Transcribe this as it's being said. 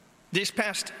This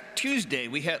past Tuesday,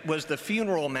 was the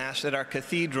funeral mass at our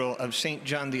Cathedral of St.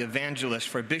 John the Evangelist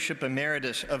for Bishop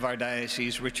Emeritus of our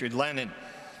diocese, Richard Lennon.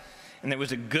 And there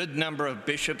was a good number of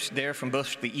bishops there from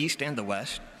both the East and the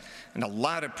West, and a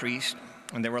lot of priests,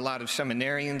 and there were a lot of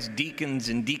seminarians, deacons,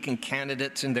 and deacon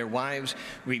candidates and their wives,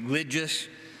 religious,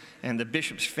 and the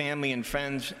bishop's family and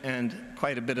friends, and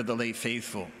quite a bit of the lay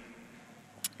faithful.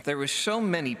 There were so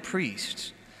many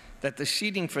priests that the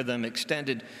seating for them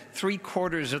extended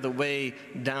 3/4 of the way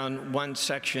down one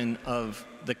section of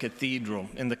the cathedral.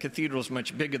 And the cathedral's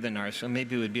much bigger than ours, so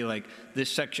maybe it would be like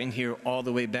this section here all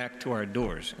the way back to our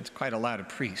doors. It's quite a lot of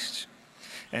priests.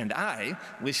 And I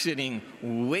was sitting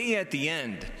way at the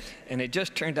end, and it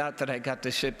just turned out that I got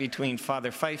to sit between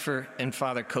Father Pfeiffer and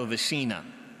Father Kovacina.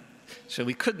 So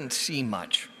we couldn't see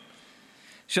much.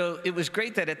 So it was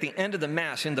great that at the end of the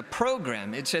Mass, in the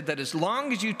program, it said that as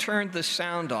long as you turned the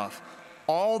sound off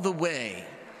all the way,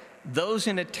 those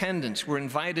in attendance were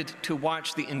invited to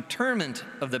watch the interment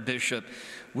of the bishop,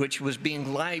 which was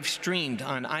being live streamed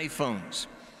on iPhones.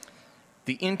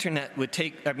 The interment would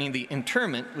take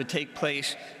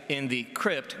place in the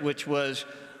crypt, which was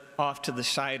off to the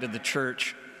side of the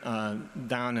church,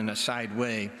 down in a side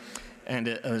way. And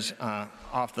it was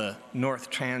off the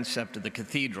north transept of the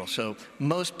cathedral. So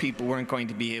most people weren't going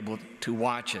to be able to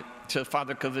watch it. So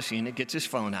Father Kovacina gets his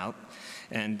phone out,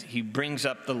 and he brings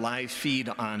up the live feed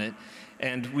on it,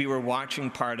 and we were watching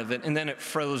part of it, and then it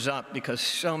froze up because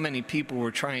so many people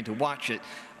were trying to watch it,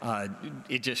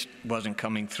 it just wasn't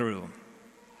coming through.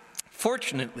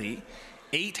 Fortunately,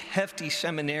 8 hefty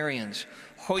seminarians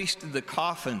hoisted the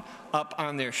coffin up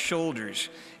on their shoulders,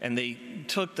 and they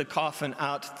took the coffin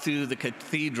out through the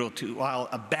cathedral while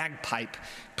a bagpipe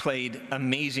played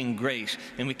Amazing Grace.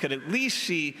 And we could at least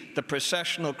see the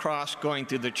processional cross going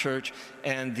through the church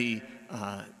and the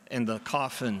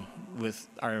coffin with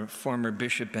our former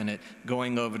bishop in it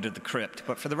going over to the crypt.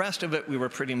 But for the rest of it, we were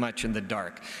pretty much in the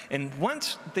dark. And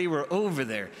once they were over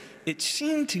there, it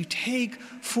seemed to take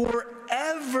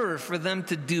forever for them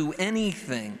to do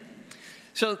anything.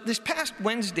 So this past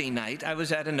Wednesday night, I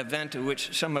was at an event at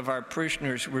which some of our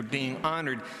parishioners were being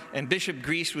honored, and Bishop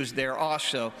Grease was there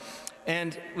also.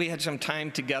 And we had some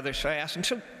time together, so I asked him,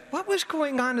 so what was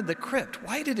going on in the crypt?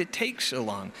 Why did it take so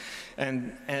long?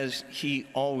 And as he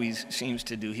always seems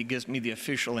to do, he gives me the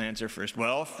official answer first.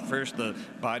 Well, first the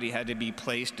body had to be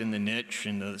placed in the niche,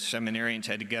 and the seminarians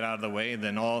had to get out of the way, and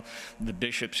then all the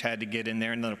bishops had to get in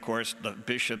there, and then of course the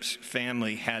bishop's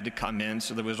family had to come in,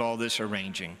 so there was all this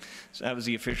arranging. So that was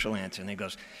the official answer. And he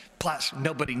goes, plus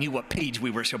nobody knew what page we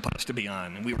were supposed to be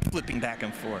on, and we were flipping back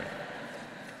and forth.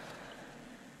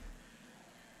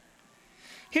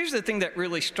 Here's the thing that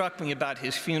really struck me about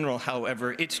his funeral,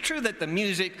 however. It's true that the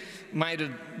music might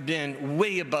have been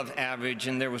way above average,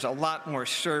 and there was a lot more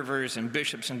servers and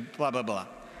bishops and blah, blah, blah.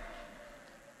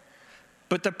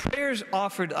 But the prayers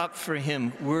offered up for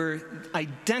him were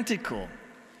identical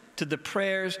to the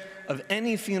prayers of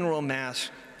any funeral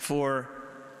mass for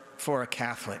a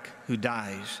Catholic who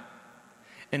dies.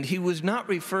 And he was not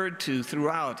referred to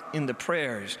throughout in the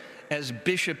prayers as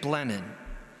Bishop Lennon,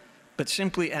 but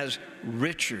simply as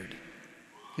Richard,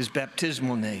 his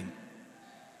baptismal name.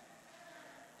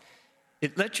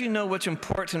 It lets you know what's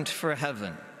important for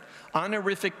heaven.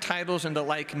 Honorific titles and the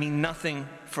like mean nothing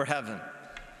for heaven.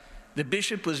 The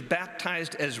bishop was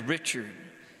baptized as Richard,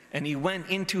 and he went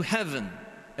into heaven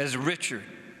as Richard.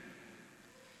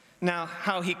 Now,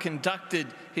 how he conducted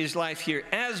his life here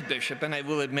as bishop, and I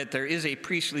will admit there is a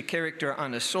priestly character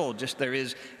on his soul, just there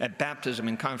is at baptism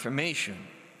and confirmation.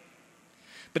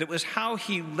 But it was how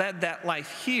he led that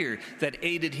life here that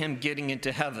aided him getting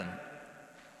into heaven.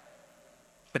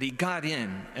 But he got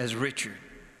in as Richard.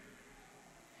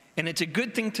 And it's a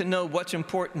good thing to know what's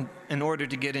important in order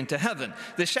to get into heaven.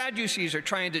 The Sadducees are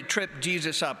trying to trip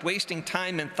Jesus up, wasting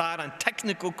time and thought on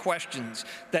technical questions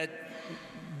that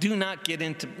does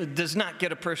not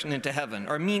get a person into heaven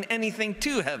or mean anything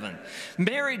to heaven.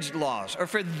 Marriage laws are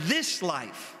for this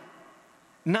life,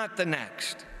 not the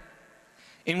next.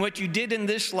 And what you did in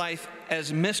this life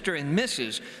as Mr. and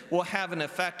Mrs. will have an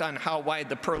effect on how wide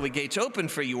the pearly gates open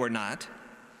for you or not.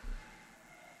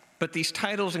 But these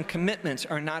titles and commitments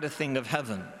are not a thing of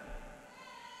heaven.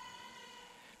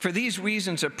 For these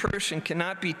reasons, a person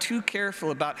cannot be too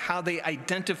careful about how they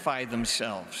identify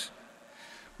themselves.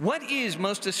 What is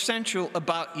most essential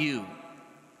about you?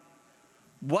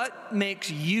 What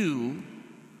makes you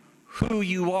who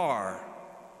you are?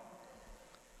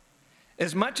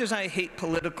 As much as I hate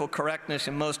political correctness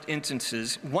in most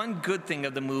instances, one good thing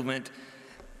of the movement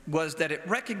was that it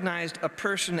recognized a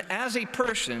person as a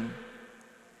person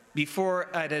before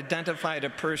I'd identified a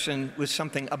person with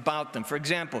something about them. For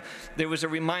example, there was a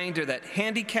reminder that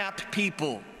handicapped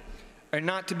people are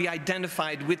not to be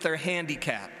identified with their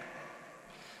handicap,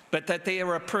 but that they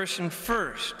are a person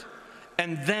first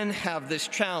and then have this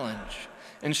challenge.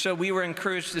 And so we were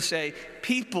encouraged to say,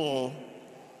 people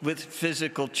with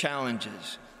physical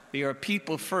challenges. They are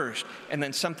people first, and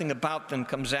then something about them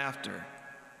comes after.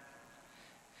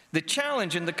 The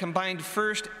challenge in the combined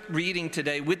first reading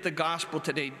today with the gospel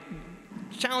today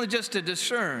challenge us to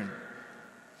discern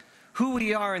who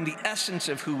we are and the essence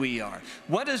of who we are.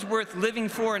 What is worth living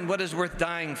for and what is worth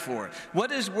dying for?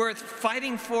 What is worth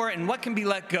fighting for and what can be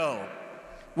let go?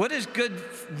 What is good,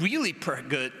 really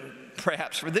good,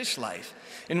 perhaps, for this life?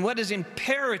 And what is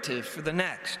imperative for the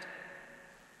next?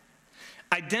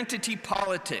 Identity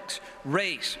politics,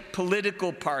 race,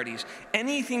 political parties,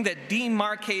 anything that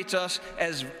demarcates us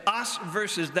as us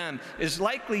versus them is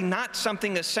likely not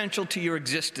something essential to your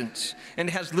existence and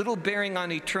has little bearing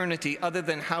on eternity other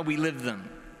than how we live them.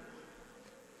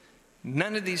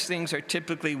 None of these things are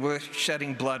typically worth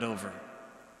shedding blood over.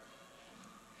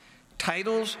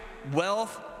 Titles,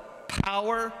 wealth,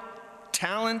 power,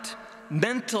 talent,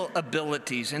 mental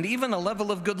abilities, and even a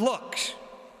level of good looks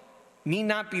need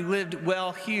to be lived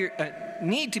well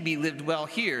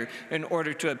here in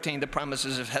order to obtain the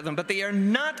promises of heaven, but they are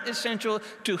not essential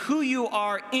to who you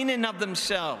are in and of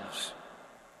themselves.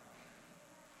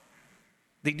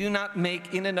 They do not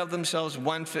make in and of themselves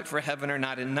one fit for heaven or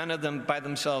not, and none of them by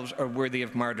themselves are worthy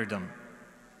of martyrdom.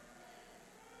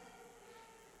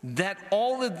 That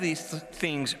all of these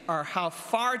things are how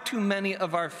far too many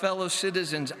of our fellow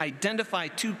citizens identify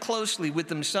too closely with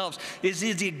themselves is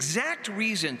the exact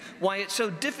reason why it's so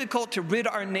difficult to rid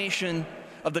our nation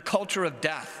of the culture of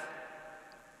death.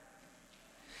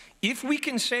 If we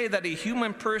can say that a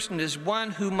human person is one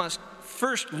who must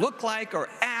first look like or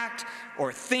act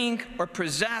or think or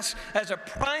possess as a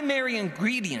primary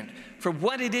ingredient for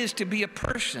what it is to be a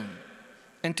person,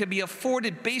 and to be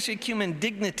afforded basic human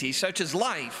dignity, such as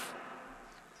life,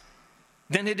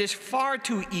 then it is far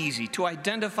too easy to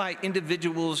identify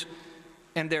individuals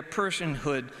and their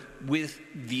personhood with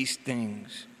these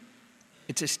things.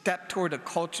 It's a step toward a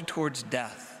culture towards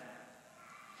death.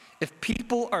 If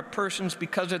people are persons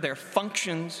because of their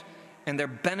functions and their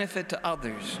benefit to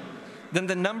others, then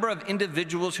the number of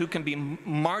individuals who can be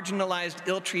marginalized,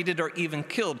 ill-treated, or even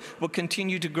killed will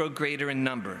continue to grow greater in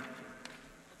number.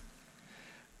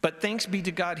 But thanks be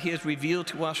to God, He has revealed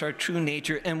to us our true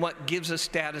nature and what gives us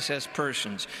status as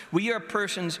persons. We are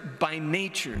persons by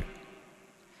nature,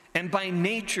 and by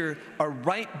nature a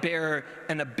right bearer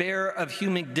and a bearer of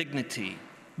human dignity,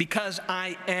 because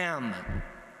I am,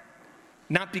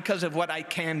 not because of what I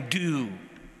can do.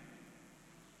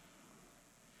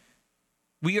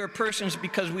 We are persons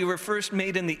because we were first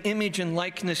made in the image and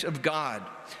likeness of God.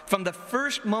 From the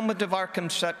first moment of our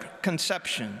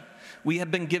conception, we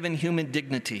have been given human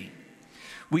dignity.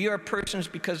 We are persons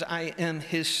because I am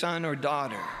His son or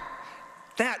daughter.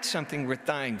 That's something worth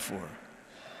dying for.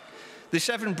 The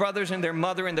 7 brothers and their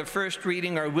mother in the first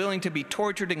reading are willing to be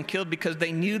tortured and killed because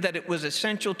they knew that it was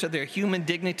essential to their human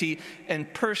dignity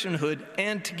and personhood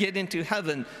and to get into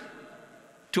heaven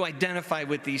to identify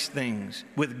with these things,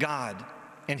 with God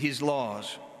and His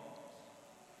laws.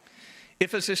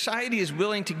 If a society is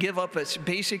willing to give up its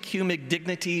basic human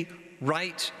dignity,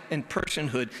 rights, and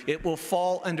personhood, it will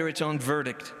fall under its own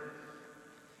verdict.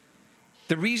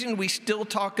 The reason we still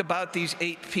talk about these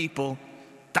 8 people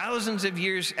thousands of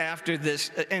years after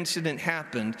this incident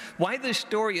happened, why this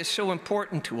story is so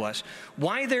important to us,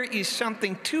 why there is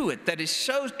something to it that is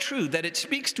so true that it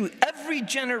speaks to every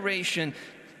generation,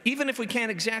 even if we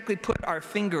can't exactly put our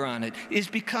finger on it, is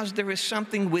because there is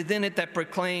something within it that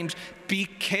proclaims, be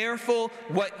careful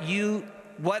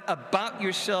what about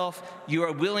yourself you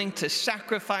are willing to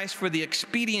sacrifice for the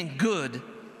expedient good,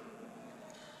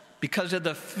 because of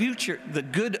the future, the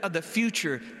good of the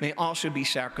future may also be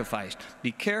sacrificed.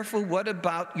 Be careful what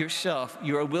about yourself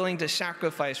you are willing to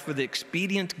sacrifice for the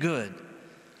expedient good,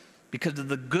 because of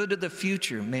the good of the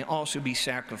future may also be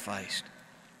sacrificed.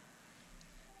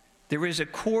 There is a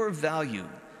core value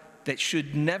that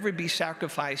should never be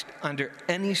sacrificed under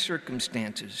any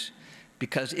circumstances,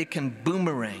 because it can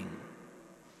boomerang.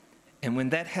 And when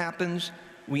that happens,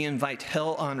 we invite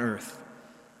hell on earth.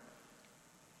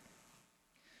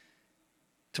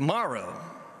 Tomorrow,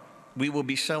 we will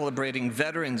be celebrating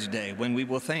Veterans Day, when we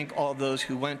will thank all those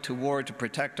who went to war to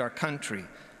protect our country.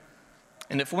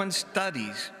 And if one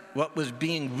studies what was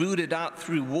being rooted out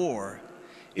through war,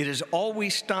 it is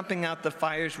always stomping out the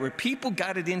fires where people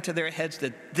got it into their heads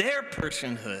that their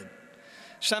personhood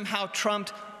somehow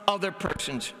trumped other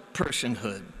person's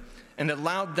personhood. and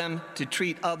allowed them to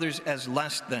treat others as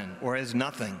less than or as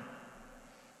nothing.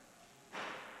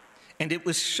 And it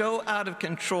was so out of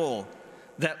control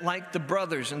that, like the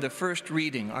brothers in the first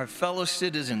reading, our fellow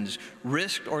citizens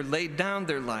risked or laid down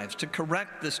their lives to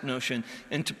correct this notion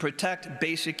and to protect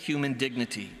basic human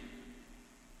dignity.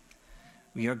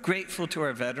 We are grateful to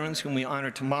our veterans, whom we honor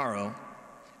tomorrow,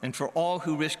 and for all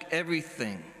who risk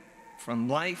everything, from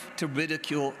life to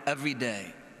ridicule every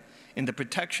day, in the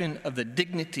protection of the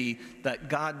dignity that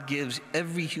God gives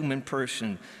every human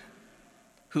person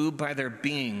who, by their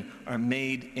being, are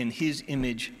made in his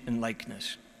image and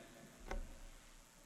likeness.